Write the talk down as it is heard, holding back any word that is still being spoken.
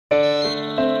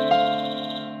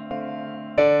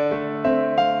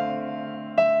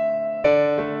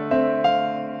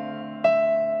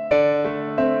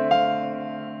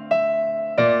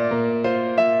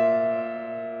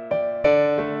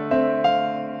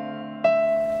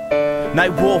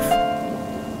Night Wolf.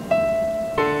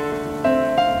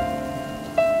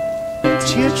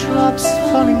 Teardrops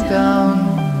falling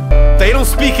down. They don't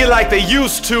speak it like they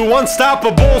used to.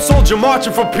 Unstoppable soldier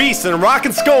marching for peace and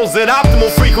rocking skulls at optimal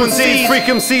frequencies.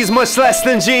 Frequencies much less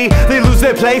than G. They lose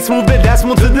their place, move their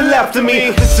decimal to the left of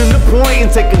me. Listen to point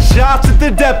and taking shots at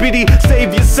the deputy.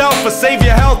 Save yourself or save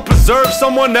your health. Preserve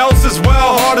someone else as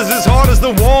well. Hard as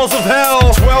the walls of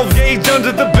hell. 12 gauge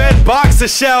under the bed, box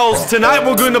of shells. Tonight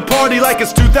we're gonna party like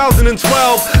it's 2012.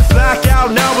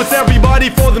 Blackout now with everybody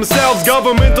for themselves.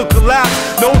 Governmental collapse,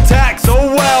 no tax,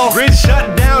 oh well. Grid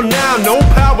shut down now, no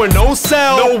power, no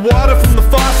cell. No water from the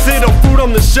faucet or food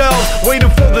on the shelves.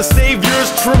 Waiting for the savior's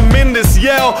tremendous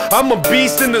yell. I'm a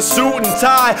beast in a suit and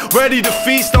tie, ready to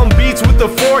feast on beats with a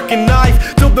fork and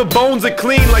knife. Till the bones are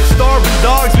clean like starving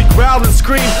dogs. We growl and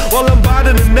scream while I'm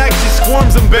biting the neck. She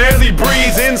squirms and barely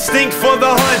breathes. Instinct for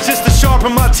the hunt just to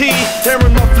sharpen my teeth.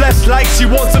 Tearing my flesh like she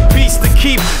wants a piece to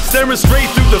keep. Staring straight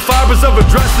through the fibers of a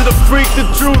dress to the freak. The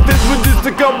truth is we're just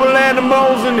a couple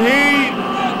animals in heat.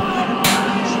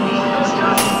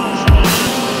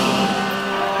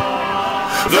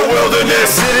 The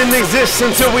wilderness didn't exist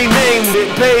until we named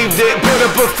it, paved it, put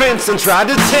up a fence and tried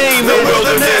to tame it. The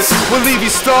wilderness will leave you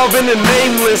starving and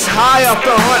nameless, high off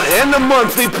the hunt and the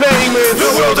monthly payments.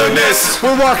 The wilderness,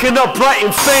 we're walking upright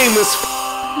and famous.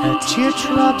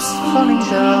 Teardrops falling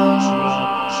down.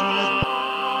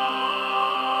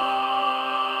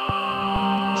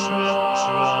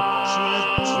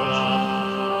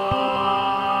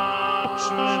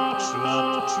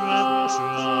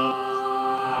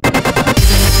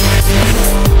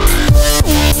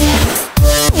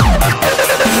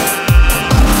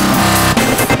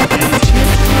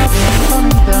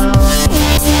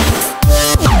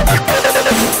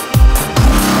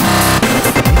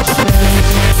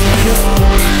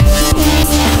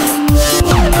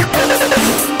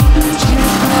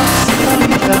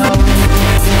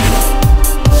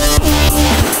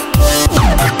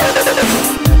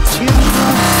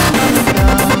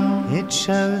 It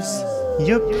shows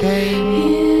your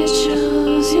pain. It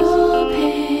shows your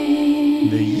pain.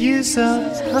 The years are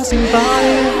passing by.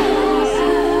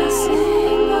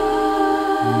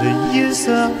 The years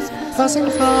are passing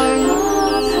by.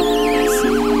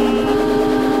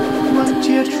 One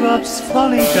teardrop's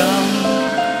falling down.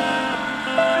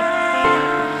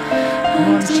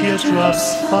 One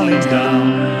teardrop's falling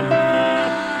down.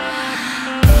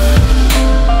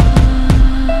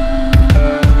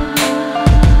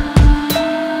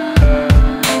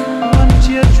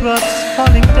 Teardrops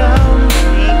falling down.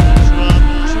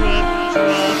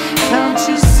 Can't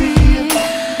you see?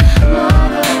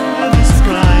 Mother is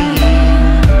crying.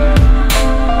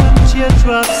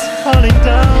 Teardrops falling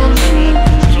down.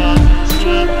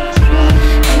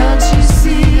 Can't you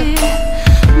see?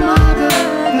 Mother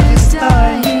is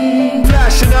dying.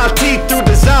 Flashing our teeth through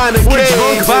designer caves. We're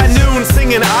drunk by noon,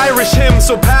 singing Irish hymns,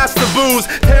 so pass the booze.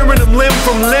 Tearing them limb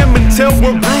from limb until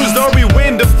we're bruised or we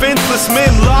win. Defenseless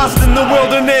men lost in the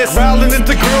wilderness, growling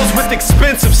into girls with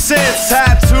expensive scents.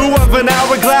 Tattoo of an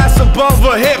hourglass above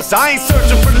her hips. I ain't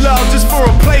searching for love, just for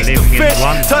a place to fish.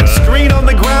 Touch screen on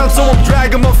the ground, so I'm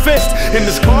dragging my fist. In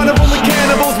this carnival of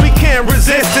cannibals, we can't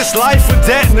resist. This life with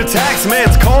debt and the tax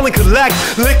man's calling collect,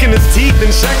 licking his teeth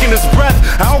and checking his breath.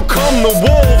 How come the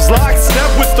wolves locked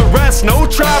step with the rest? No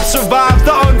tribe survives,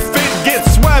 the unfit get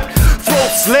swept.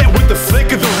 Throat slit with the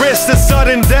flick of the wrist. A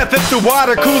sudden death if the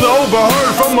water cooler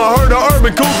overheard from a herd of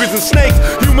urban cougars and snakes.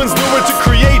 Humans do it to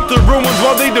create the ruins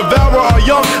while they devour our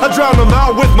young. I drown them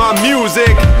out with my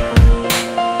music.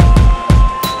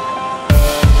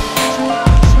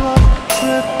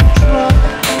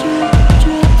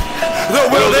 The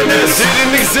wilderness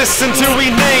didn't exist until we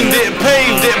named it,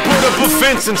 paved it, put up a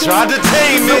fence and tried to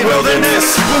tame it. The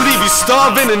wilderness will leave you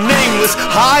starving and nameless,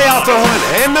 high off the hunt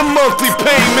and the monthly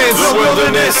payments. The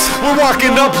wilderness, we're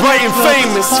walking upright and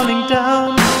famous. Falling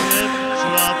down.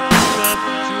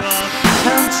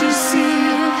 Can't you see?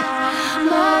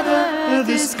 Mother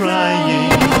is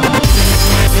crying.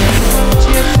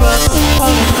 Teardrops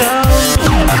falling down.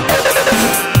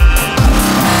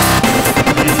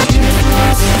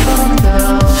 Teardrops falling down.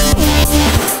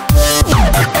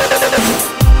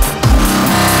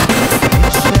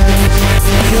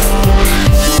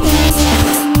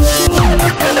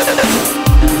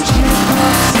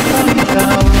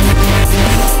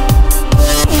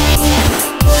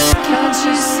 Can't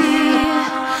you see?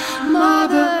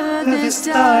 Mother is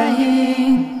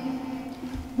dying.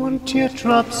 One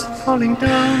teardrop's falling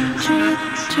down. Drip,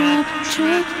 drip,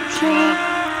 drip, drip.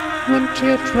 One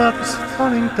teardrop's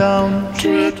falling down.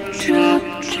 Drip, drip,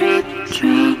 drip,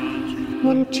 drip.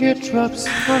 One teardrop's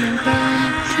falling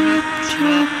down. Drip,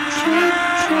 drip, drip,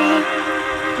 drip.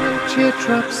 Little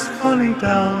teardrops falling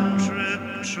down. Drip,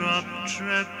 drop,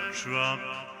 drip,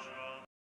 drop.